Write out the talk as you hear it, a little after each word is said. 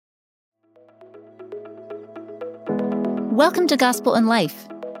Welcome to Gospel in Life.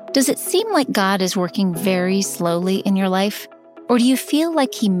 Does it seem like God is working very slowly in your life? Or do you feel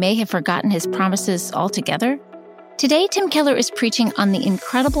like He may have forgotten His promises altogether? Today, Tim Keller is preaching on the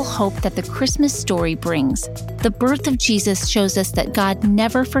incredible hope that the Christmas story brings. The birth of Jesus shows us that God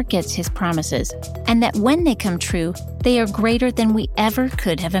never forgets His promises, and that when they come true, they are greater than we ever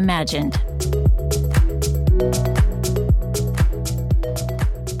could have imagined.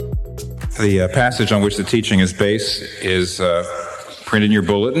 The passage on which the teaching is based is printed in your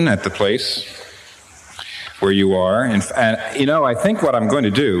bulletin at the place where you are. And I think what I'm going to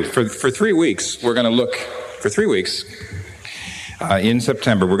do, for 3 weeks, we're going to look, in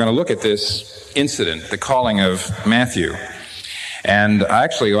September, we're going to look at this incident, the calling of Matthew. And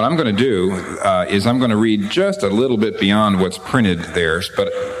actually, what I'm going to do is I'm going to read just a little bit beyond what's printed there.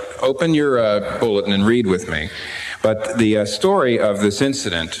 But open your bulletin and read with me. But the story of this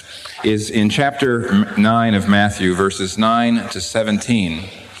incident is in chapter 9 of Matthew, verses 9 to 17.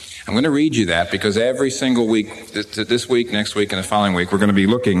 I'm going to read you that because every single week, this week, next week, and the following week, we're going to be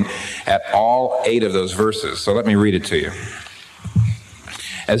looking at all 8 of those verses. So let me read it to you.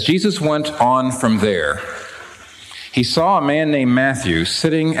 As Jesus went on from there, he saw a man named Matthew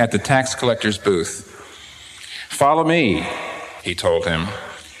sitting at the tax collector's booth. "Follow me," he told him.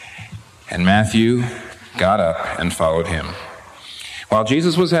 And Matthew got up and followed him. While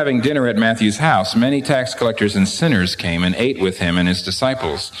Jesus was having dinner at Matthew's house, many tax collectors and sinners came and ate with him and his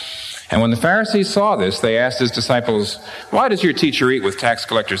disciples. And when the Pharisees saw this, they asked his disciples, "Why does your teacher eat with tax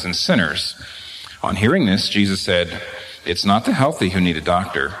collectors and sinners?" On hearing this, Jesus said, "It's not the healthy who need a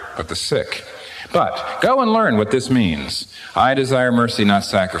doctor, but the sick. But go and learn what this means. I desire mercy, not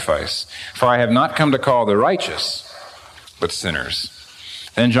sacrifice. For I have not come to call the righteous, but sinners."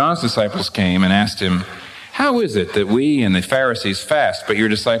 Then John's disciples came and asked him, "How is it that we and the Pharisees fast, but your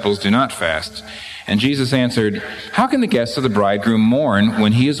disciples do not fast?" And Jesus answered, "How can the guests of the bridegroom mourn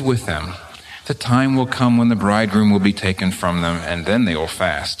when he is with them? The time will come when the bridegroom will be taken from them, and then they will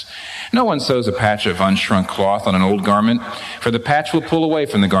fast. No one sews a patch of unshrunk cloth on an old garment, for the patch will pull away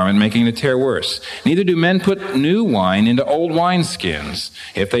from the garment, making the tear worse. Neither do men put new wine into old wineskins.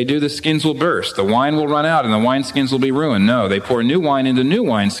 If they do, the skins will burst, the wine will run out, and the wineskins will be ruined. No, they pour new wine into new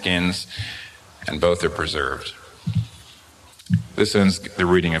wineskins, and both are preserved." This ends the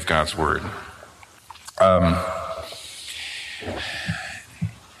reading of God's Word.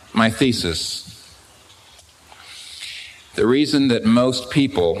 My thesis: the reason that most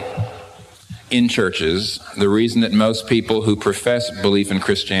people in churches, the reason that most people who profess belief in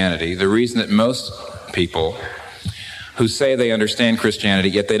Christianity, the reason that most people who say they understand Christianity,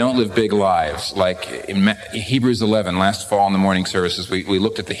 yet they don't live big lives, like in Hebrews 11, last fall in the morning services, we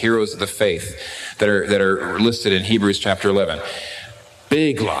looked at the heroes of the faith that are listed in Hebrews chapter 11.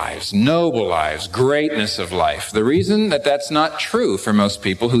 Big lives, noble lives, greatness of life. The reason that that's not true for most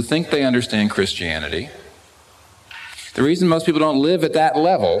people who think they understand Christianity, the reason most people don't live at that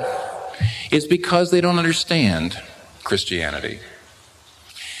level is because they don't understand Christianity.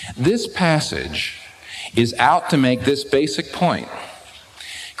 This passage is out to make this basic point.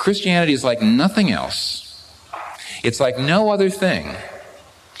 Christianity is like nothing else. It's like no other thing.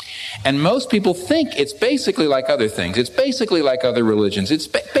 And most people think it's basically like other things. It's basically like other religions. It's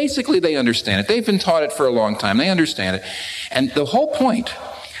basically they understand it. They've been taught it for a long time. They understand it. And the whole point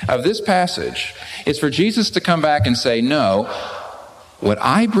of this passage is for Jesus to come back and say, "No, what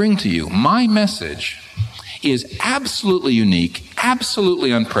I bring to you, my message, is absolutely unique,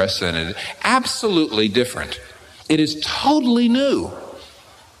 absolutely unprecedented, absolutely different. It is totally new.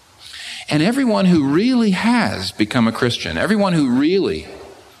 And everyone who really has become a Christian, everyone who really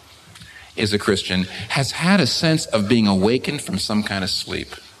is a Christian, has had a sense of being awakened from some kind of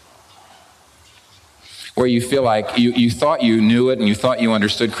sleep, where you feel like you thought you knew it and you thought you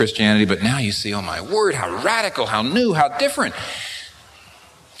understood Christianity, but now you see, oh my word, how radical, how new, how different."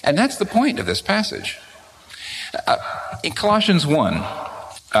 And that's the point of this passage. In Colossians 1,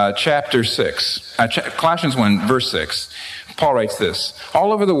 Colossians 1, verse 6, Paul writes this: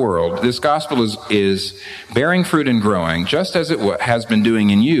 "All over the world, this gospel is bearing fruit and growing, just as it has been doing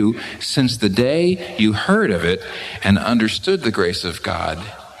in you since the day you heard of it and understood the grace of God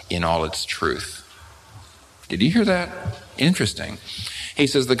in all its truth." Did you hear that? Interesting. He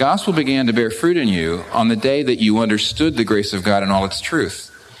says the gospel began to bear fruit in you on the day that you understood the grace of God in all its truth.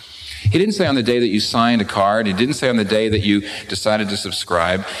 He didn't say on the day that you signed a card. He didn't say on the day that you decided to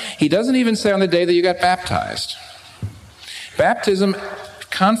subscribe. He doesn't even say on the day that you got baptized. Baptism,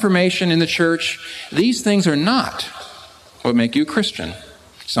 confirmation in the church, these things are not what make you a Christian.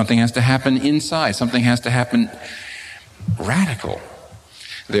 Something has to happen inside. Something has to happen radical.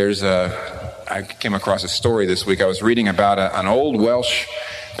 There's a I came across a story this week. I was reading about an old Welsh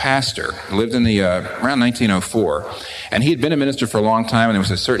pastor, lived in the around 1904, and he had been a minister for a long time, and there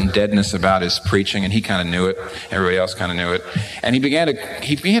was a certain deadness about his preaching, and he kind of knew it. Everybody else kind of knew it, and he began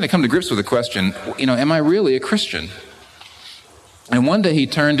to come to grips with the question, am I really a Christian? And one day he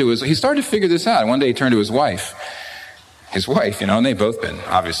started to figure this out. One day he turned to his wife, and they've both been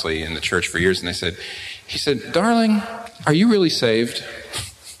obviously in the church for years, and he said, "Darling, are you really saved?"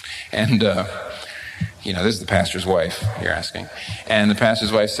 And this is the pastor's wife, you're asking. And the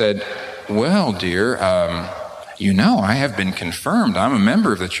pastor's wife said, "Well, dear, I have been confirmed. I'm a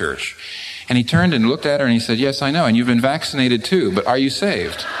member of the church." And he turned and looked at her and he said, "Yes, I know. And you've been vaccinated too, but are you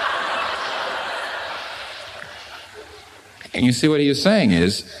saved?" And you see what he was saying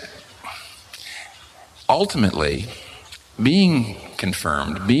is, ultimately, being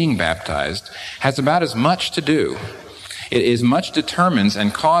confirmed, being baptized, has about as much to do. It as much determines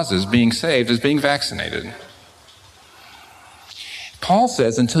and causes being saved as being vaccinated. Paul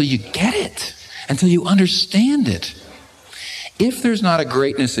says until you get it, until you understand it, if there's not a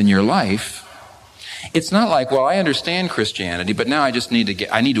greatness in your life, it's not like, well, I understand Christianity, but now I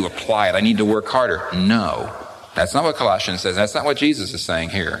need to apply it. I need to work harder. No, that's not what Colossians says. That's not what Jesus is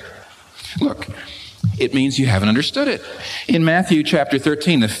saying here. Look, it means you haven't understood it. In Matthew chapter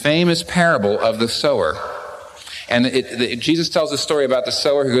 13, the famous parable of the sower, and Jesus tells a story about the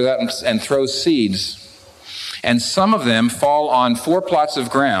sower who goes out and throws seeds. And some of them fall on 4 plots of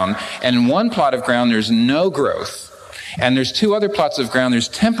ground. And in 1 plot of ground, there's no growth. And there's 2 other plots of ground, there's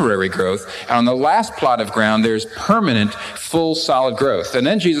temporary growth. And on the last plot of ground, there's permanent, full, solid growth. And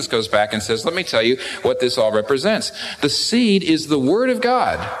then Jesus goes back and says, let me tell you what this all represents. The seed is the Word of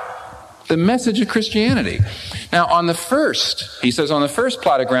God, the message of Christianity. Now, on the first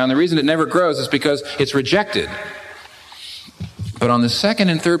plot of ground, the reason it never grows is because it's rejected. But on the second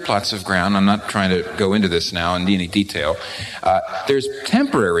and third plots of ground, I'm not trying to go into this now in any detail, there's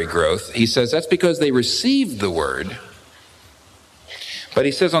temporary growth. He says that's because they received the word. But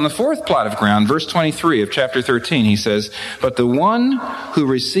he says on the 4th plot of ground, verse 23 of chapter 13, he says, but the one who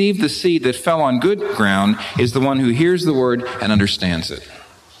received the seed that fell on good ground is the one who hears the word and understands it.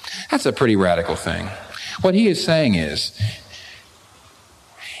 That's a pretty radical thing. What he is saying is,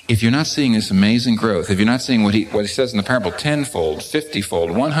 if you're not seeing this amazing growth, if you're not seeing what he says in the parable, 10-fold,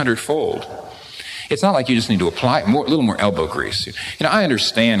 50-fold, 100-fold, it's not like you just need to apply it, a little more elbow grease. I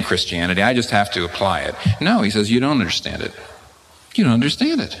understand Christianity, I just have to apply it. No, he says, you don't understand it. You don't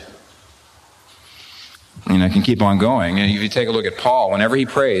understand it. I can keep on going. And if you take a look at Paul, whenever he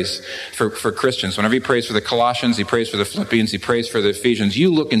prays for Christians, whenever he prays for the Colossians, he prays for the Philippians, he prays for the Ephesians,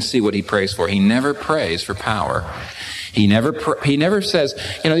 you look and see what he prays for. He never prays for power. He never says,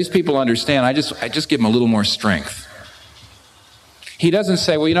 these people understand, I just give them a little more strength. He doesn't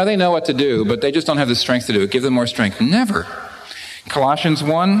say, well, they know what to do, but they just don't have the strength to do it. Give them more strength. Never. Colossians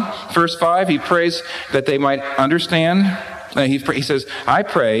 1, verse 5, he prays that they might understand. He says, I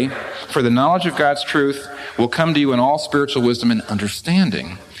pray for the knowledge of God's truth will come to you in all spiritual wisdom and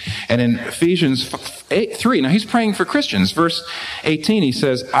understanding. And in Ephesians 3, now he's praying for Christians. Verse 18, he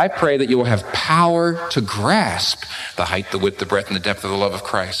says, I pray that you will have power to grasp the height, the width, the breadth, and the depth of the love of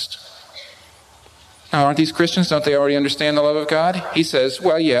Christ. Now, aren't these Christians? Don't they already understand the love of God? He says,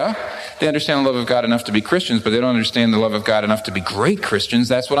 well, yeah, they understand the love of God enough to be Christians, but they don't understand the love of God enough to be great Christians.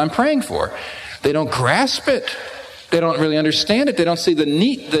 That's what I'm praying for. They don't grasp it. They don't really understand it. They don't see the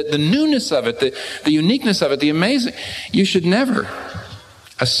newness of it, the uniqueness of it, the amazing. You should never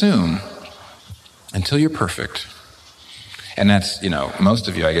assume until you're perfect. And that's, most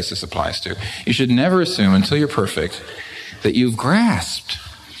of you, I guess this applies to. You should never assume until you're perfect that you've grasped,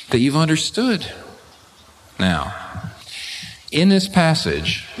 that you've understood. Now, in this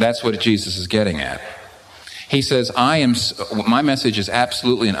passage, that's what Jesus is getting at. He says, my message is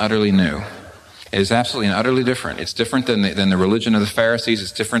absolutely and utterly new. It is absolutely and utterly different. It's different than the religion of the Pharisees.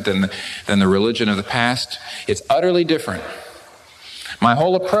 It's different than the religion of the past. It's utterly different. My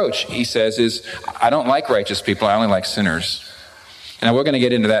whole approach, he says, is I don't like righteous people. I only like sinners. Now, we're going to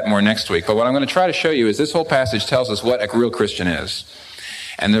get into that more next week. But what I'm going to try to show you is this whole passage tells us what a real Christian is.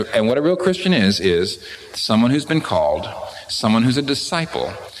 And what a real Christian is someone who's been called, someone who's a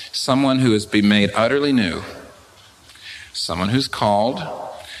disciple, someone who has been made utterly new, someone who's called,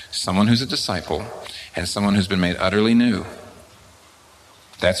 someone who's a disciple, and someone who's been made utterly new.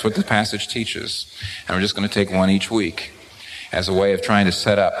 That's what the passage teaches. And we're just going to take one each week as a way of trying to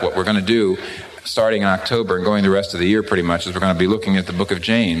set up what we're going to do starting in October and going the rest of the year pretty much, is we're going to be looking at the book of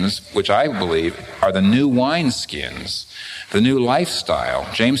James, which I believe are the new wineskins, the new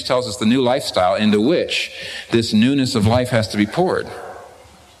lifestyle. James tells us the new lifestyle into which this newness of life has to be poured.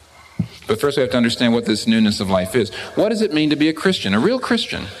 But first we have to understand what this newness of life is. What does it mean to be a Christian? A real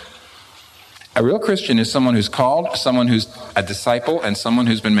Christian. A real Christian is someone who's called, someone who's a disciple, and someone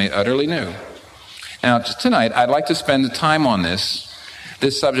who's been made utterly new. Now, tonight, I'd like to spend the time on this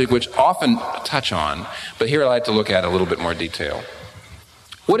subject, which often touch on, but here I'd like to look at a little bit more detail.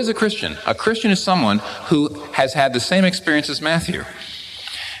 What is a Christian? A Christian is someone who has had the same experience as Matthew.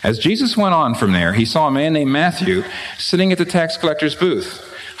 As Jesus went on from there, he saw a man named Matthew sitting at the tax collector's booth.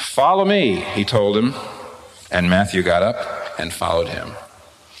 "Follow me," he told him, and Matthew got up and followed him.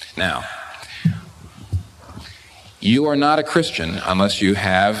 Now, you are not a Christian unless you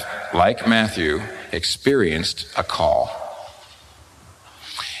have, like Matthew, experienced a call.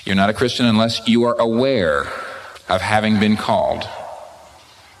 You're not a Christian unless you are aware of having been called.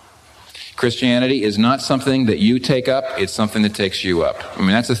 Christianity is not something that you take up, it's something that takes you up. I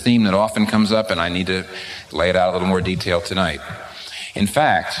mean, that's a theme that often comes up, and I need to lay it out a little more detail tonight. In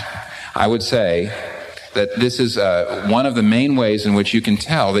fact, I would say that this is one of the main ways in which you can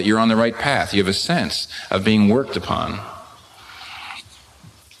tell that you're on the right path. You have a sense of being worked upon.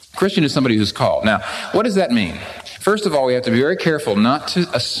 Christian is somebody who's called. Now, what does that mean? First of all, we have to be very careful not to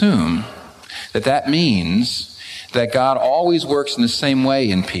assume that that means that God always works in the same way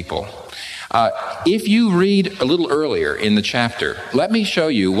in people. If you read a little earlier in the chapter, let me show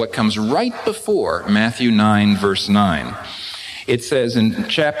you what comes right before Matthew 9, verse 9. It says in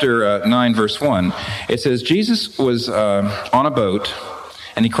chapter 9, verse 1, it says, Jesus was on a boat,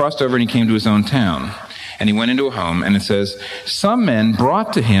 and he crossed over and he came to his own town. And he went into a home, and it says, some men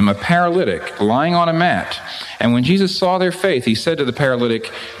brought to him a paralytic lying on a mat. And when Jesus saw their faith, he said to the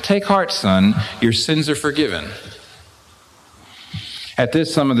paralytic, "Take heart, son, your sins are forgiven." At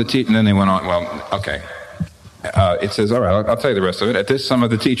this, some of the and then they went on, well, okay. It says, all right, I'll tell you the rest of it. At this, some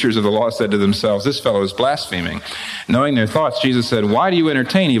of the teachers of the law said to themselves, "This fellow is blaspheming." Knowing their thoughts, Jesus said, "Why do you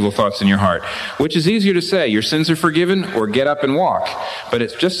entertain evil thoughts in your heart? Which is easier to say, 'Your sins are forgiven,' or 'Get up and walk'? But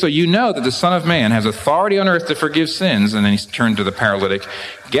it's just so you know that the Son of Man has authority on earth to forgive sins." And then he turned to the paralytic,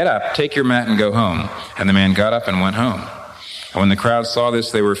 "Get up, take your mat and go home." And the man got up and went home. And when the crowd saw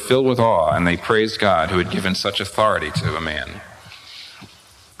this, they were filled with awe, and they praised God who had given such authority to a man.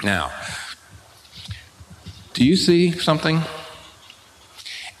 Now, do you see something?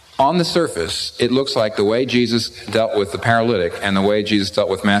 On the surface, it looks like the way Jesus dealt with the paralytic and the way Jesus dealt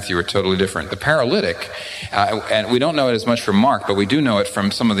with Matthew are totally different. The paralytic, and we don't know it as much from Mark, but we do know it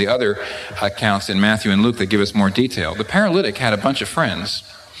from some of the other accounts in Matthew and Luke that give us more detail. The paralytic had a bunch of friends.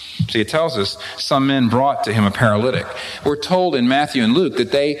 See, it tells us some men brought to him a paralytic. We're told in Matthew and Luke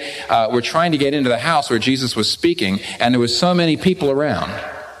that they were trying to get into the house where Jesus was speaking, and there was so many people around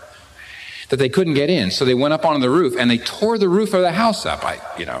that they couldn't get in. So they went up onto the roof, and they tore the roof of the house up. I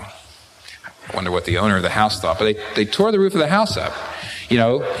wonder what the owner of the house thought, but they tore the roof of the house up.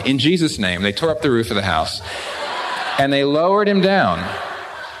 In Jesus' name, they tore up the roof of the house, and they lowered him down.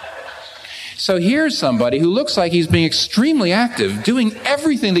 So here's somebody who looks like he's being extremely active, doing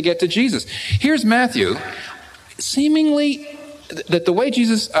everything to get to Jesus. Here's Matthew, seemingly that the way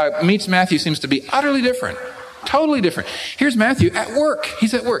Jesus meets Matthew seems to be utterly different. Totally different. Here's Matthew at work.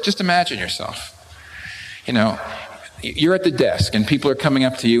 He's at work. Just imagine yourself. You're at the desk, and people are coming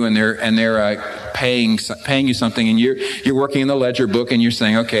up to you, and they're paying you something, and you're working in the ledger book, and you're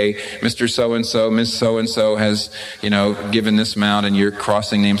saying, "Okay, Mr. So-and-so, Miss So-and-so has, given this amount," and you're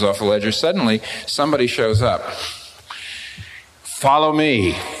crossing names off the ledger. Suddenly, somebody shows up. "Follow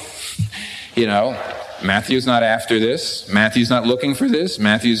me." Matthew's not after this. Matthew's not looking for this.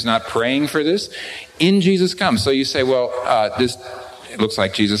 Matthew's not praying for this. In Jesus comes. So you say, well, it looks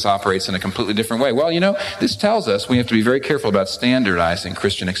like Jesus operates in a completely different way. Well, this tells us we have to be very careful about standardizing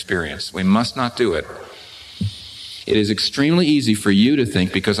Christian experience. We must not do it. It is extremely easy for you to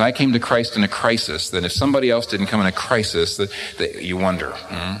think, because I came to Christ in a crisis, that if somebody else didn't come in a crisis, that you wonder.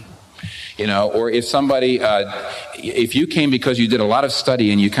 Or if you came because you did a lot of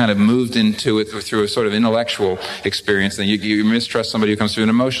study and you kind of moved into it through a sort of intellectual experience, then you mistrust somebody who comes through an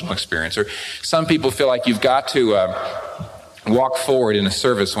emotional experience. Or some people feel like you've got to walk forward in a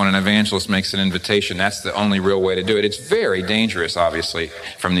service when an evangelist makes an invitation. That's the only real way to do it. It's very dangerous, obviously,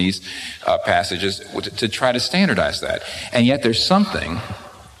 from these passages to try to standardize that. And yet there's something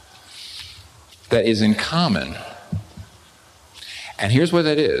that is in common. And here's what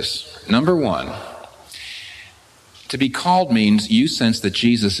that is. Number one, to be called means you sense that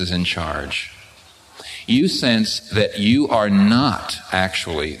Jesus is in charge. You sense that you are not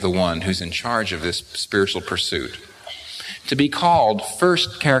actually the one who's in charge of this spiritual pursuit. To be called,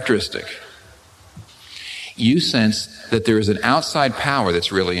 first characteristic, you sense that there is an outside power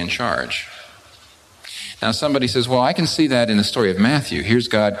that's really in charge. Now somebody says, well, I can see that in the story of Matthew. Here's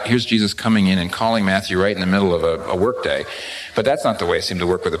Jesus coming in and calling Matthew right in the middle of a workday. But that's not the way it seemed to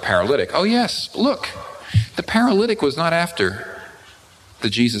work with the paralytic. Oh yes, look, the paralytic was not after the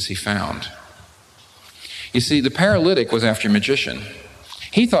Jesus he found. You see, the paralytic was after a magician.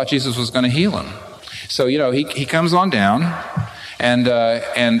 He thought Jesus was going to heal him. So, he comes on down, and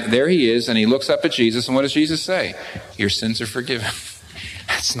there he is, and he looks up at Jesus, and what does Jesus say? Your sins are forgiven.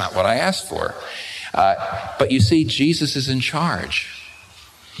 That's not what I asked for. But you see, Jesus is in charge.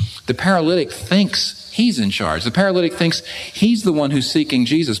 The paralytic thinks he's in charge. The paralytic thinks he's the one who's seeking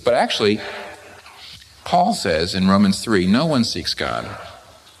Jesus. But actually, Paul says in Romans 3, no one seeks God.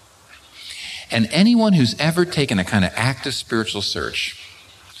 And anyone who's ever taken a kind of active spiritual search,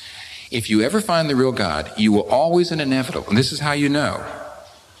 if you ever find the real God, you will always and inevitably, and this is how you know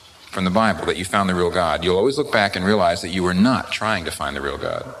from the Bible that you found the real God, you'll always look back and realize that you were not trying to find the real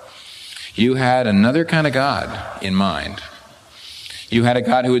God. You had another kind of God in mind. You had a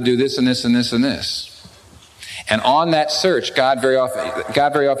God who would do this and this and this and this. And on that search, God very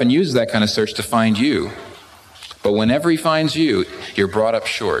often uses that kind of search to find you. But whenever he finds you, you're brought up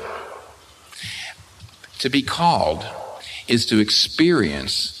short. To be called is to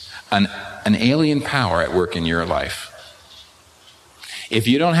experience an alien power at work in your life. If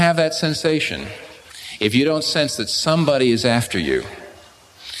you don't have that sensation, if you don't sense that somebody is after you,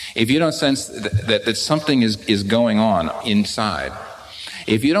 if you don't sense that something is going on inside,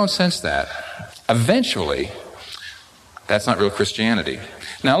 if you don't sense that, eventually, that's not real Christianity.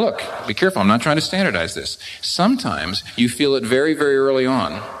 Now look, be careful, I'm not trying to standardize this. Sometimes you feel it very, very early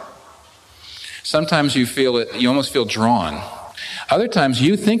on. Sometimes you feel it, you almost feel drawn. Other times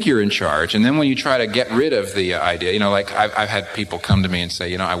you think you're in charge, and then when you try to get rid of the idea, like I've had people come to me and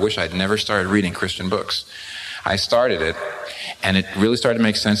say, I wish I'd never started reading Christian books. I started it, and it really started to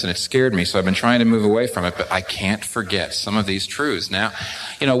make sense, and it scared me, so I've been trying to move away from it, but I can't forget some of these truths. Now,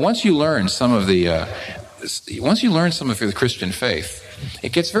 once you learn some of the Christian faith,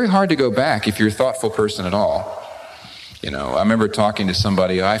 it gets very hard to go back if you're a thoughtful person at all. I remember talking to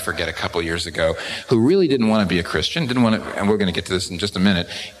somebody, I forget, a couple years ago, who really didn't want to be a Christian, and we're going to get to this in just a minute.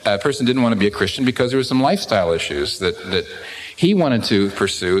 A person didn't want to be a Christian because there were some lifestyle issues that he wanted to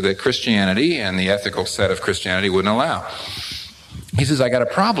pursue that Christianity and the ethical set of Christianity wouldn't allow. He says, I got a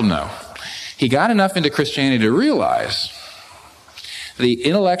problem though. He got enough into Christianity to realize the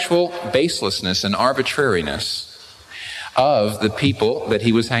intellectual baselessness and arbitrariness of the people that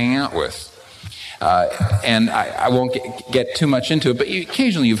he was hanging out with. And I won't get too much into it, but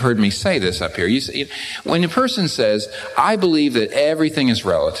occasionally you've heard me say this up here. When a person says, I believe that everything is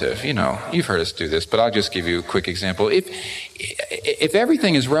relative, you've heard us do this, but I'll just give you a quick example. If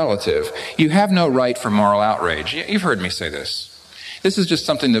everything is relative, you have no right for moral outrage. You've heard me say this. This is just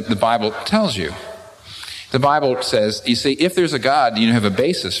something that the Bible tells you. The Bible says, you see, if there's a God, you have a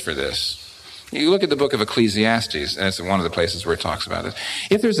basis for this. You look at the book of Ecclesiastes, and it's one of the places where it talks about it.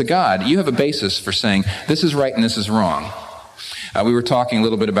 If there's a God, you have a basis for saying, this is right and this is wrong. We were talking a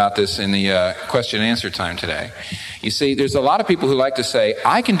little bit about this in the question and answer time today. You see, there's a lot of people who like to say,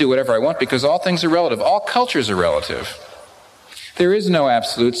 I can do whatever I want because all things are relative. All cultures are relative. There is no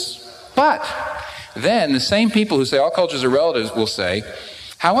absolutes. But then the same people who say all cultures are relative will say,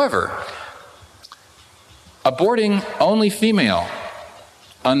 however, aborting only female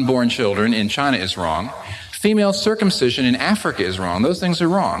unborn children in China is wrong. Female circumcision in Africa is wrong. Those things are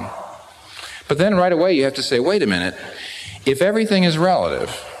wrong. But then right away you have to say, wait a minute, if everything is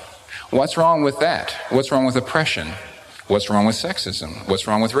relative, what's wrong with that? What's wrong with oppression? What's wrong with sexism? What's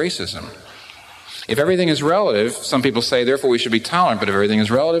wrong with racism? If everything is relative, some people say, therefore we should be tolerant, but if everything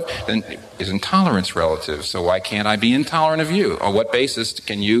is relative, then is intolerance relative? So why can't I be intolerant of you? On what basis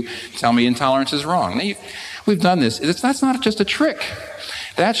can you tell me intolerance is wrong? Now, we've done this. That's not just a trick.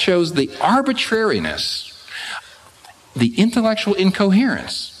 That shows the arbitrariness, the intellectual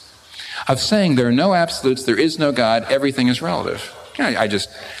incoherence of saying there are no absolutes, there is no God, everything is relative.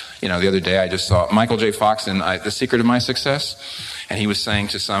 The other day I just saw Michael J. Fox in The Secret of My Success, and he was saying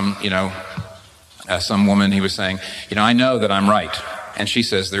to some woman, he was saying, I know that I'm right. And she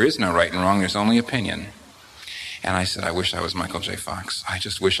says, there is no right and wrong, there's only opinion. And I said, I wish I was Michael J. Fox. I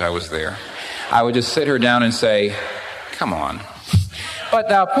just wish I was there. I would just sit her down and say, come on. But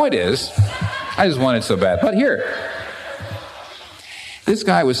the point is, I just wanted so bad. But here, this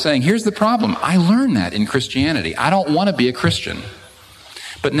guy was saying, here's the problem. I learned that in Christianity. I don't want to be a Christian.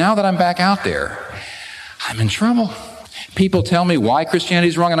 But now that I'm back out there, I'm in trouble. People tell me why Christianity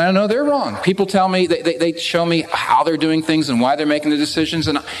is wrong, and I know they're wrong. People tell me, they show me how they're doing things and why they're making the decisions,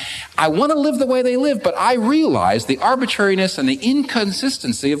 and I want to live the way they live, but I realize the arbitrariness and the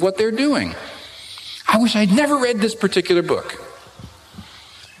inconsistency of what they're doing. I wish I'd never read this particular book.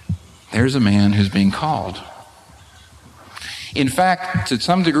 There's a man who's being called. In fact, to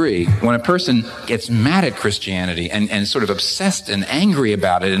some degree, when a person gets mad at Christianity and sort of obsessed and angry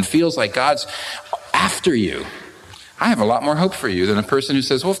about it and feels like God's after you, I have a lot more hope for you than a person who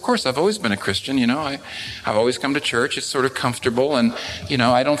says, well, of course, I've always been a Christian, I've always come to church, it's sort of comfortable, and,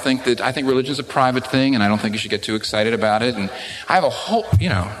 I think religion's a private thing, and I don't think you should get too excited about it, and I have a whole,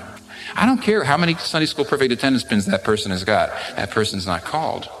 I don't care how many Sunday school perfect attendance pins that person has got. That person's not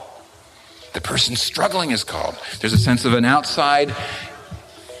called. The person struggling is called. There's a sense of an outside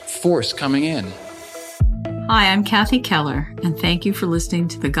force coming in. Hi, I'm Kathy Keller, and thank you for listening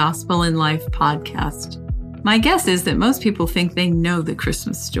to the Gospel in Life podcast. My guess is that most people think they know the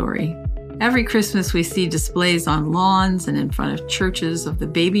Christmas story. Every Christmas we see displays on lawns and in front of churches of the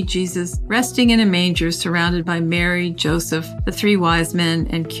baby Jesus resting in a manger surrounded by Mary, Joseph, the 3 wise men,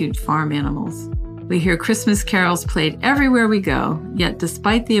 and cute farm animals. We hear Christmas carols played everywhere we go, yet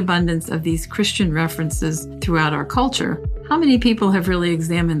despite the abundance of these Christian references throughout our culture, how many people have really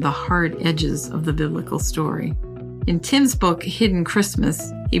examined the hard edges of the biblical story? In Tim's book, Hidden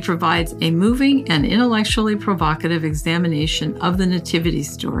Christmas, he provides a moving and intellectually provocative examination of the Nativity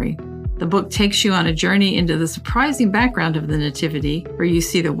story. The book takes you on a journey into the surprising background of the Nativity, where you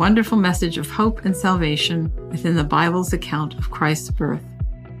see the wonderful message of hope and salvation within the Bible's account of Christ's birth.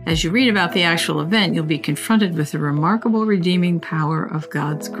 As you read about the actual event, you'll be confronted with the remarkable redeeming power of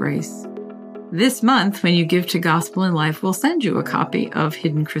God's grace. This month, when you give to Gospel in Life, we'll send you a copy of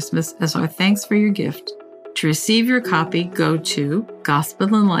Hidden Christmas as our thanks for your gift. To receive your copy, go to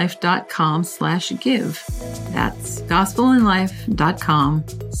gospelinlife.com/give. That's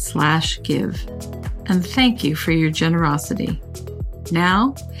gospelinlife.com/give. And thank you for your generosity.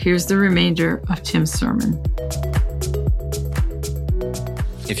 Now, here's the remainder of Tim's sermon.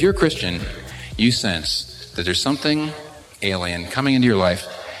 If you're a Christian, you sense that there's something alien coming into your life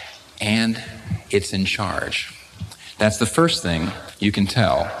and it's in charge. That's the first thing you can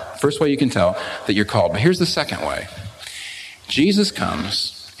tell. First way you can tell that you're called. But here's the second way. Jesus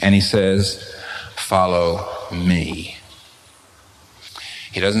comes and he says, follow me.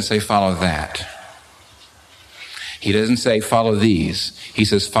 He doesn't say follow that. He doesn't say follow these. He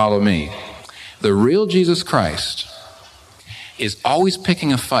says follow me. The real Jesus Christ is always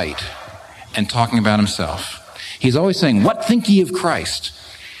picking a fight and talking about himself. He's always saying, what think ye of Christ?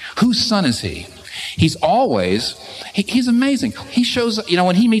 Whose son is he? He's amazing. He shows,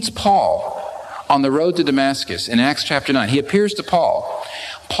 when he meets Paul on the road to Damascus in Acts chapter 9, he appears to Paul.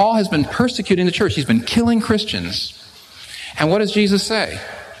 Paul has been persecuting the church. He's been killing Christians. And what does Jesus say?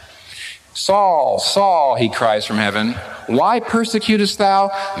 Saul, Saul, he cries from heaven, why persecutest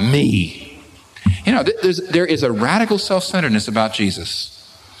thou me? There is a radical self-centeredness about Jesus.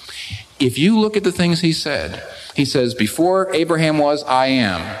 If you look at the things he said, he says, before Abraham was, I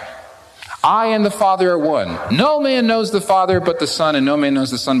am. I and the Father are one. No man knows the Father but the Son, and no man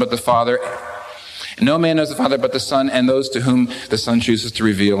knows the Son but the Father. No man knows the Father but the Son, and those to whom the Son chooses to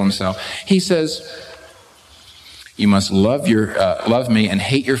reveal himself. He says, you must love me and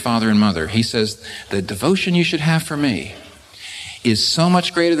hate your father and mother. He says, the devotion you should have for me is so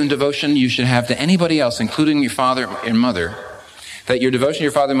much greater than devotion you should have to anybody else, including your father and mother, that your devotion to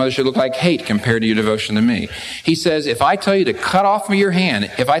your father and mother should look like hate compared to your devotion to me. He says, if I tell you to cut off your hand,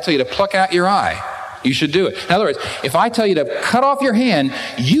 if I tell you to pluck out your eye, you should do it. In other words, if I tell you to cut off your hand,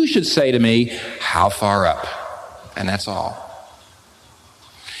 you should say to me, how far up? And that's all.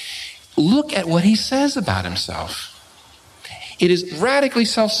 Look at what he says about himself. It is radically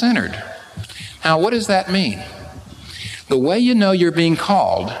self-centered. Now, what does that mean? The way you know you're being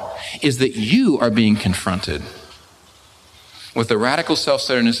called is that you are being confronted with the radical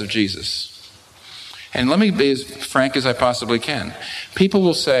self-centeredness of Jesus. And let me be as frank as I possibly can. People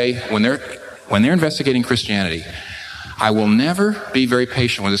will say, when they're investigating Christianity, I will never be very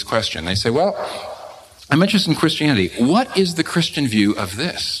patient with this question. They say, well, I'm interested in Christianity. What is the Christian view of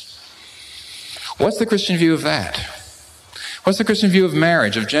this? What's the Christian view of that? What's the Christian view of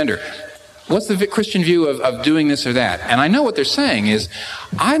marriage, of gender? What's the Christian view of doing this or that? And I know what they're saying is,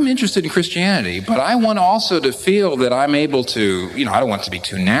 I'm interested in Christianity, but I want also to feel that I'm able to, I don't want to be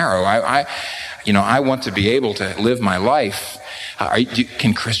too narrow. I want to be able to live my life.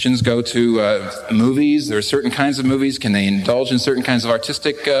 Can Christians go to movies? There are certain kinds of movies. Can they indulge in certain kinds of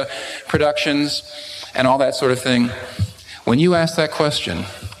artistic productions and all that sort of thing? When you ask that question,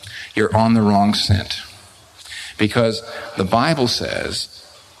 you're on the wrong scent. Because the Bible says,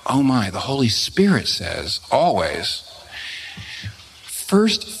 the Holy Spirit says, always,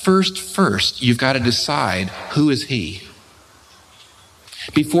 first, you've got to decide who is he.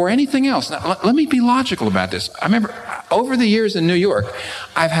 Before anything else. Now, let me be logical about this. I remember over the years in New York,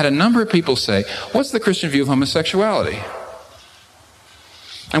 I've had a number of people say, what's the Christian view of homosexuality?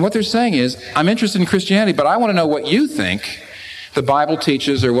 And what they're saying is, I'm interested in Christianity, but I want to know what you think the Bible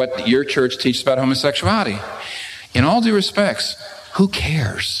teaches or what your church teaches about homosexuality. In all due respects, who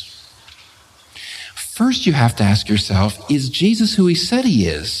cares? First, you have to ask yourself, is Jesus who he said he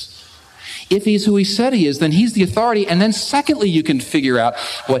is? If he's who he said he is, then he's the authority. And then secondly, you can figure out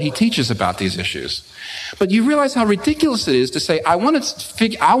what he teaches about these issues. But you realize how ridiculous it is to say, I want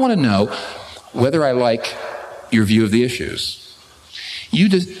to know whether I like your view of the issues.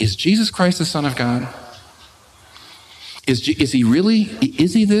 Is Jesus Christ the Son of God? Is he really,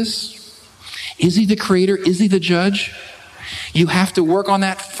 is he this? Is he the creator? Is he the judge? You have to work on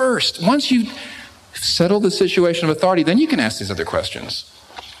that first. Once you settle the situation of authority, then you can ask these other questions.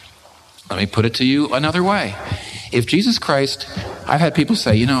 Let me put it to you another way. If Jesus Christ, I've had people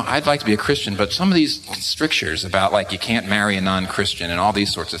say, I'd like to be a Christian, but some of these strictures about like you can't marry a non-Christian and all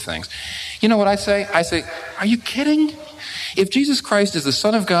these sorts of things. You know what I say? I say, are you kidding? If Jesus Christ is the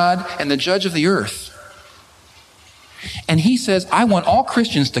Son of God and the judge of the earth, and he says, I want all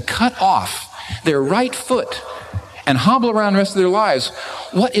Christians to cut off their right foot and hobble around the rest of their lives,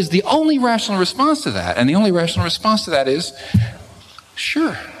 what is the only rational response to that? And the only rational response to that is,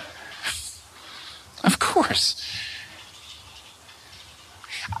 sure. Of course.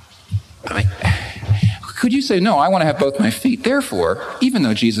 Could you say, no, I want to have both my feet. Therefore, even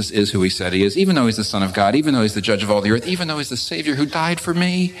though Jesus is who he said he is, even though he's the Son of God, even though he's the judge of all the earth, even though he's the Savior who died for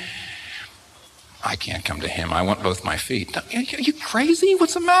me, I can't come to him. I want both my feet. Are you crazy?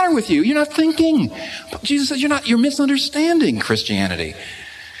 What's the matter with you? You're not thinking. Jesus says you're misunderstanding Christianity.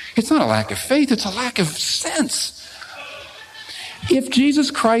 It's not a lack of faith. It's a lack of sense. If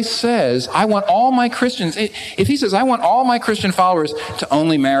Jesus Christ says, I want all my Christians, if he says, I want all my Christian followers to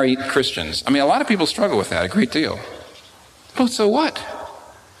only marry Christians, a lot of people struggle with that a great deal. But so what?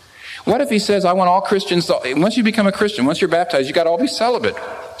 What if he says, I want all Christians, once you become a Christian, once you're baptized, you got to all be celibate.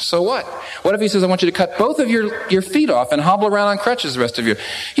 So what? What if he says, I want you to cut both of your feet off and hobble around on crutches the rest of you?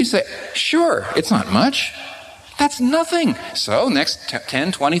 You say, sure, it's not much. That's nothing. So next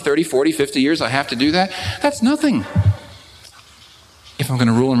 10, 20, 30, 40, 50 years, I have to do that? That's nothing. If I'm going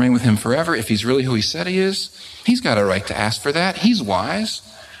to rule and reign with him forever, if he's really who he said he is, he's got a right to ask for that. He's wise.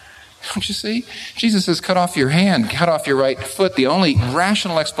 Don't you see? Jesus says, cut off your hand, cut off your right foot. The only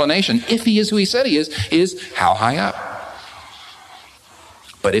rational explanation, if he is who he said he is how high up?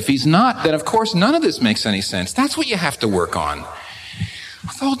 But if he's not, then of course none of this makes any sense. That's what you have to work on.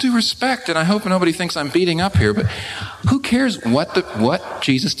 With all due respect, and I hope nobody thinks I'm beating up here, but who cares what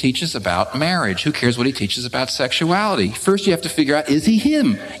Jesus teaches about marriage? Who cares what he teaches about sexuality? First you have to figure out, is he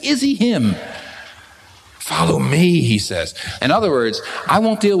him? Is he him? Follow me, he says. In other words, I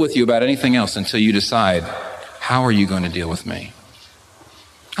won't deal with you about anything else until you decide, how are you going to deal with me?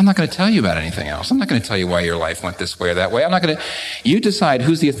 I'm not going to tell you about anything else. I'm not going to tell you why your life went this way or that way. You decide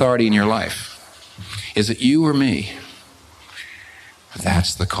who's the authority in your life. Is it you or me?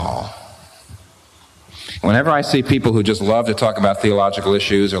 That's the call. Whenever I see people who just love to talk about theological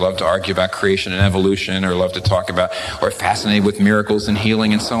issues or love to argue about creation and evolution or love to talk about or are fascinated with miracles and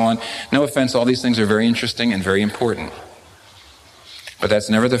healing and so on, no offense, all these things are very interesting and very important. But that's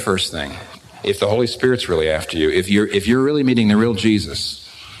never the first thing. If the Holy Spirit's really after you, if you're really meeting the real Jesus,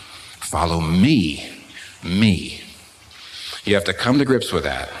 follow me. You have to come to grips with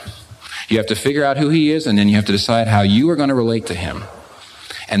that. You have to figure out who he is, and then you have to decide how you are going to relate to him.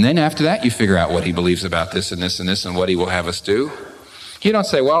 And then after that, you figure out what he believes about this and this and this and what he will have us do. You don't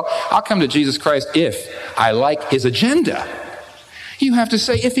say, well, I'll come to Jesus Christ if I like his agenda. You have to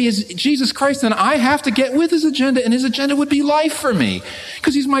say, if he is Jesus Christ, then I have to get with his agenda, and his agenda would be life for me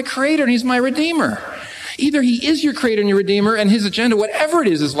because he's my creator and he's my redeemer. Either he is your creator and your redeemer and his agenda, whatever it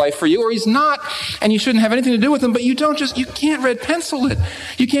is life for you, or he's not and you shouldn't have anything to do with him, but you can't red pencil it.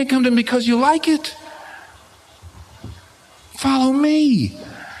 You can't come to him because you like it. Follow me.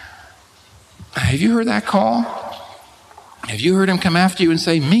 Have you heard that call? Have you heard him come after you and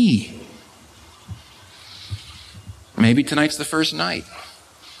say, me? Maybe tonight's the first night.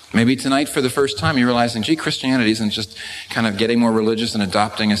 Maybe tonight for the first time you're realizing, Christianity isn't just kind of getting more religious and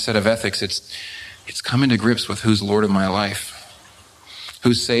adopting a set of ethics. It's coming to grips with who's Lord of my life,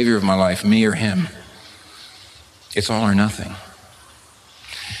 who's Savior of my life, me or him. It's all or nothing.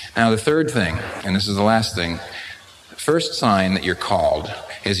 Now the third thing, and this is the last thing, First sign that you're called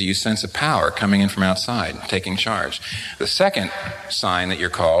is you sense a power coming in from outside, taking charge. The second sign that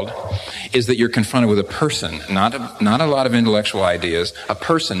you're called is that you're confronted with a person, not a lot of intellectual ideas, a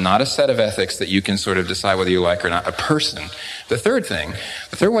person, not a set of ethics that you can sort of decide whether you like or not, a person. The third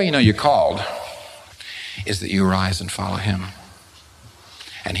way you know you're called is that you rise and follow him.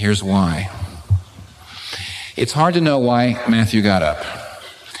 And here's why. It's hard to know why Matthew got up.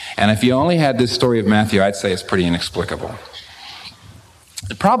 And if you only had this story of Matthew, I'd say it's pretty inexplicable.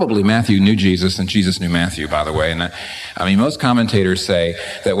 Probably Matthew knew Jesus and Jesus knew Matthew, by the way. And most commentators say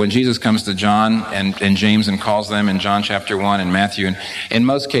that when Jesus comes to John and James and calls them in John chapter 1 and Matthew, and in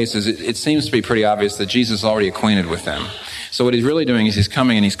most cases it seems to be pretty obvious that Jesus is already acquainted with them. So what he's really doing is he's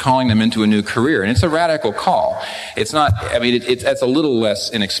coming and he's calling them into a new career. And it's a radical call. It's not, it's a little less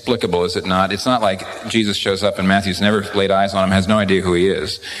inexplicable, is it not? It's not like Jesus shows up and Matthew's never laid eyes on him, has no idea who he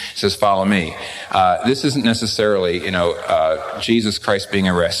is. He says, follow me. This isn't necessarily, Jesus Christ being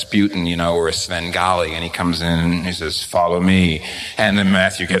a Rasputin, or a Svengali, and he comes in and he says, follow me. And then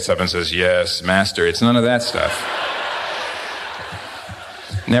Matthew gets up and says, yes, master. It's none of that stuff.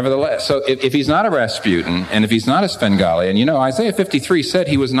 Nevertheless, so if he's not a Rasputin, and if he's not a Svengali, and Isaiah 53 said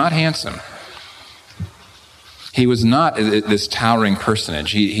he was not handsome. He was not this towering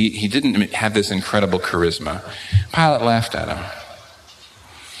personage. He didn't have this incredible charisma. Pilate laughed at him.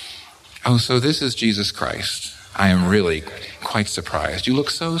 Oh, so this is Jesus Christ. I am really quite surprised. You look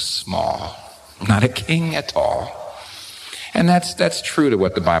so small. Not a king at all. And that's true to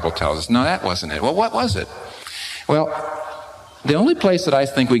what the Bible tells us. No, that wasn't it. Well, what was it? Well, the only place that I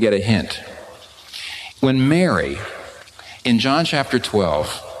think we get a hint, when Mary, in John chapter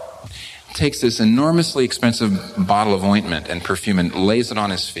 12, takes this enormously expensive bottle of ointment and perfume and lays it on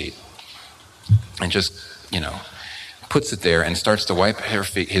his feet and just, puts it there and starts to wipe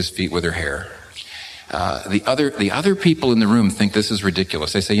his feet with her hair. The other people in the room think this is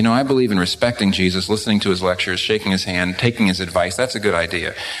ridiculous. They say, I believe in respecting Jesus, listening to his lectures, shaking his hand, taking his advice. That's a good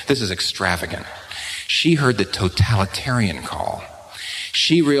idea. This is extravagant. She heard the totalitarian call.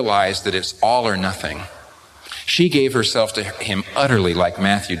 She realized that it's all or nothing. She gave herself to him utterly like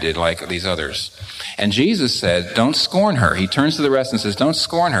Matthew did, like these others. And Jesus said, don't scorn her. He turns to the rest and says, don't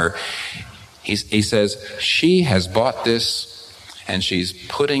scorn her. He says, she has bought this and she's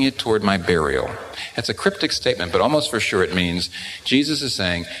putting it toward my burial. It's a cryptic statement, but almost for sure it means Jesus is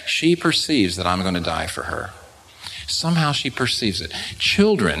saying, she perceives that I'm going to die for her. Somehow she perceives it.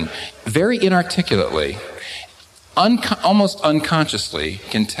 Children, very inarticulately, almost unconsciously,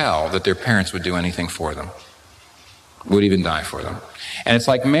 can tell that their parents would do anything for them, would even die for them. And it's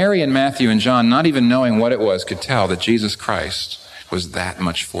like Mary and Matthew and John, not even knowing what it was, could tell that Jesus Christ was that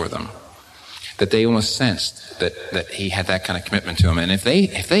much for them. That they almost sensed that he had that kind of commitment to them. And if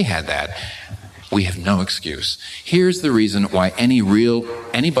they had that, we have no excuse. Here's the reason why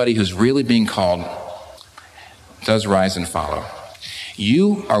anybody who's really being called does rise and follow.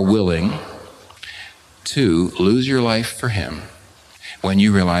 You are willing to lose your life for him when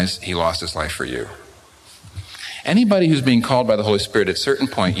you realize he lost his life for you. Anybody who's being called by the Holy Spirit, at a certain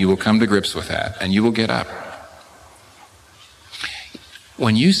point, you will come to grips with that, and you will get up.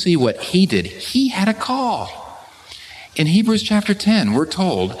 When you see what he did, he had a call. In Hebrews chapter 10, we're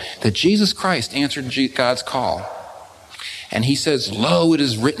told that Jesus Christ answered God's call. And he says, lo, it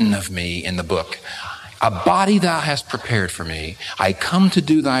is written of me in the book, a body thou hast prepared for me. I come to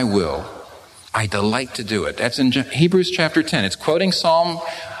do thy will. I delight to do it. That's in Hebrews chapter 10. It's quoting from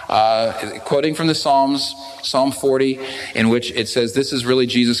the Psalms, Psalm 40, in which it says this is really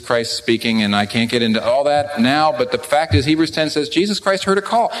Jesus Christ speaking, and I can't get into all that now, but the fact is Hebrews 10 says Jesus Christ heard a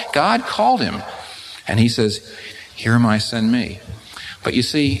call. God called him. And he says, here am I, send me. But you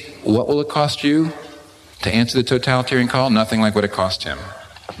see, what will it cost you to answer the totalitarian call? Nothing like what it cost him.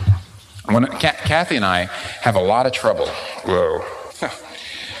 Kathy and I have a lot of trouble. Whoa.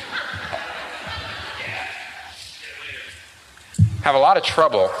 Have a lot of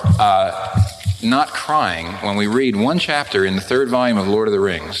trouble not crying when we read one chapter in the 3rd volume of Lord of the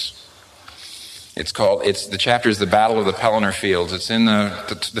Rings. The chapter is the Battle of the Pelennor Fields. It's in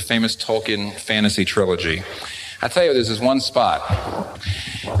the famous Tolkien fantasy trilogy. I tell you, there's this one spot.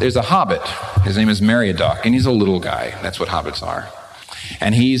 There's a hobbit. His name is Meriadoc, and he's a little guy. That's what hobbits are.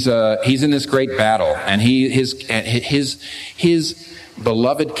 And he's in this great battle, and his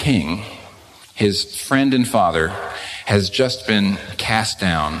beloved king, his friend and father, has just been cast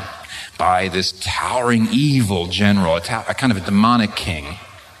down by this towering evil general, a kind of a demonic king.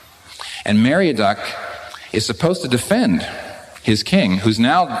 And Meriadoc is supposed to defend his king, who's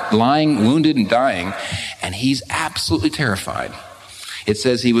now lying wounded and dying, and he's absolutely terrified. It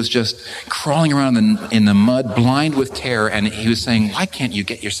says he was just crawling around in the mud, blind with terror, and he was saying, why can't you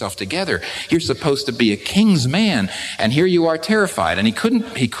get yourself together? You're supposed to be a king's man, and here you are terrified. And he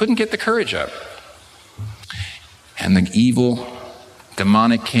couldn't get the courage up. And the evil,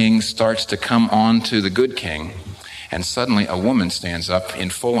 demonic king starts to come on to the good king, and suddenly a woman stands up in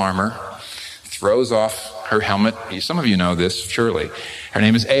full armor, throws off her helmet. Some of you know this, surely. Her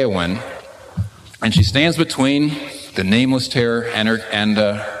name is Eowyn, and she stands between the nameless terror and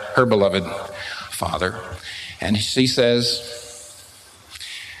her beloved father. And she says,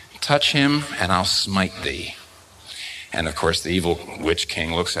 touch him and I'll smite thee. And of course the evil witch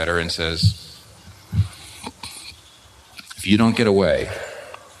king looks at her and says, if you don't get away,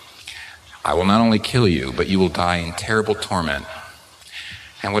 I will not only kill you, but you will die in terrible torment.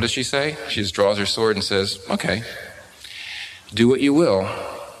 And what does she say? She just draws her sword and says, okay, do what you will,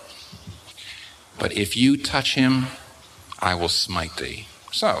 but if you touch him, I will smite thee.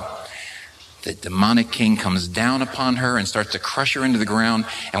 So, the demonic king comes down upon her and starts to crush her into the ground.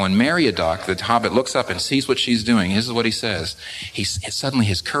 And when Meriadoc, the hobbit, looks up and sees what she's doing, this is what he says. Suddenly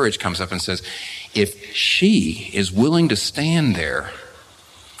his courage comes up and says, if she is willing to stand there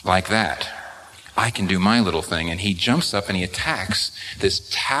like that, I can do my little thing. And he jumps up and he attacks this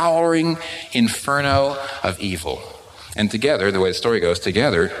towering inferno of evil. And together, the way the story goes,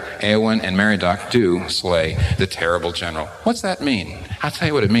 together, Eowyn and Meriadoc do slay the terrible general. What's that mean? I'll tell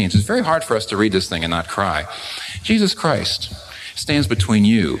you what it means. It's very hard for us to read this thing and not cry. Jesus Christ stands between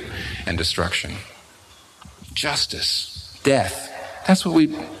you and destruction. Justice, death. That's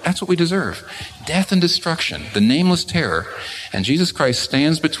what we deserve. Death and destruction, the nameless terror. And Jesus Christ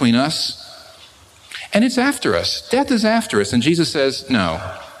stands between us, and it's after us. Death is after us. And Jesus says, no.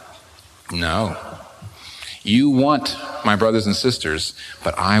 You want my brothers and sisters,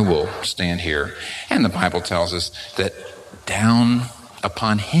 but I will stand here. And the Bible tells us that down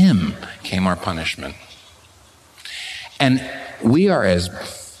upon him came our punishment. And we are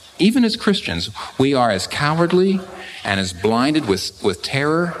even as Christians, we are as cowardly and as blinded with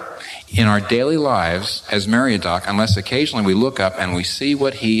terror in our daily lives as Meriadoc, unless occasionally we look up and we see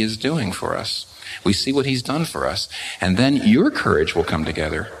what he is doing for us. We see what he's done for us. And then your courage will come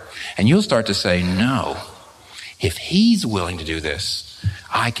together. And you'll start to say, no. If he's willing to do this,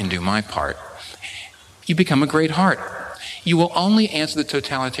 I can do my part. You become a great heart. You will only answer the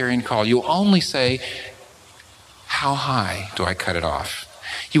totalitarian call. You will only say, how high do I cut it off?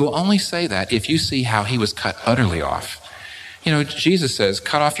 You will only say that if you see how he was cut utterly off. You know, Jesus says,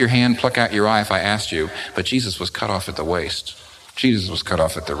 cut off your hand, pluck out your eye if I asked you. But Jesus was cut off at the waist. Jesus was cut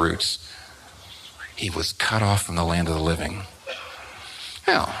off at the roots. He was cut off from the land of the living.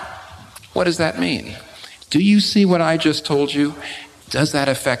 Well, what does that mean? Do you see what I just told you? Does that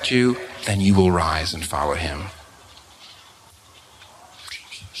affect you? Then you will rise and follow him.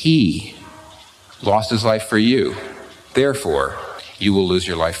 He lost his life for you. Therefore, you will lose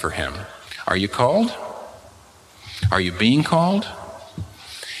your life for him. Are you called? Are you being called?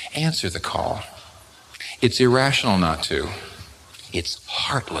 Answer the call. It's irrational not to. It's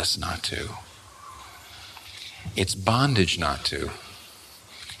heartless not to. It's bondage not to.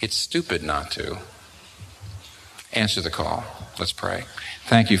 It's stupid not to. Answer the call. Let's pray.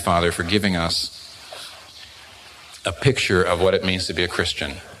 Thank you, Father, for giving us a picture of what it means to be a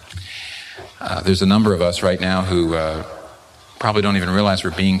Christian. There's a number of us right now who probably don't even realize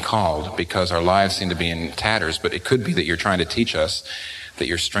we're being called because our lives seem to be in tatters, but it could be that you're trying to teach us that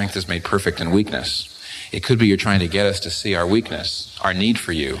your strength is made perfect in weakness. It could be you're trying to get us to see our weakness, our need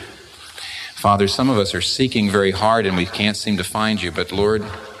for you. Father, some of us are seeking very hard and we can't seem to find you, but Lord,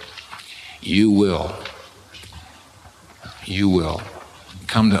 you will. You will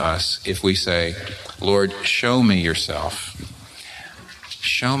come to us if we say, Lord, show me yourself.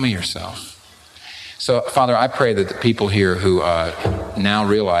 Show me yourself. So, Father, I pray that the people here who now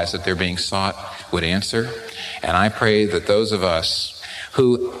realize that they're being sought would answer. And I pray that those of us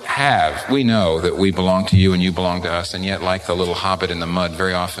who we know that we belong to you and you belong to us, and yet like the little hobbit in the mud,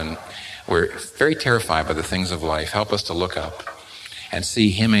 very often we're very terrified by the things of life. Help us to look up and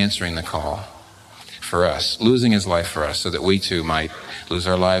see him answering the call for us, losing his life for us, so that we too might lose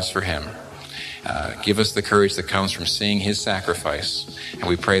our lives for him. Give us the courage that comes from seeing his sacrifice. And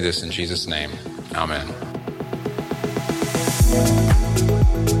we pray this in Jesus' name. Amen.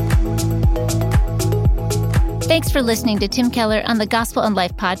 Thanks for listening to Tim Keller on the Gospel and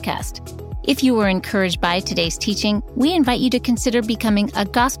Life podcast. If you were encouraged by today's teaching, we invite you to consider becoming a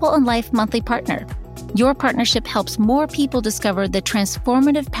Gospel and Life monthly partner. Your partnership helps more people discover the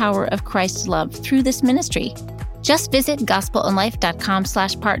transformative power of Christ's love through this ministry. Just visit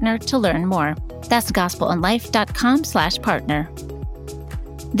gospelandlife.com/partner to learn more. That's gospelandlife.com/partner.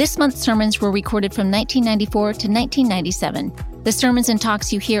 This month's sermons were recorded from 1994 to 1997. The sermons and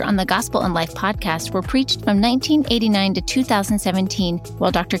talks you hear on the Gospel and Life podcast were preached from 1989 to 2017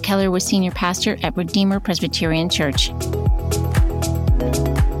 while Dr. Keller was senior pastor at Redeemer Presbyterian Church.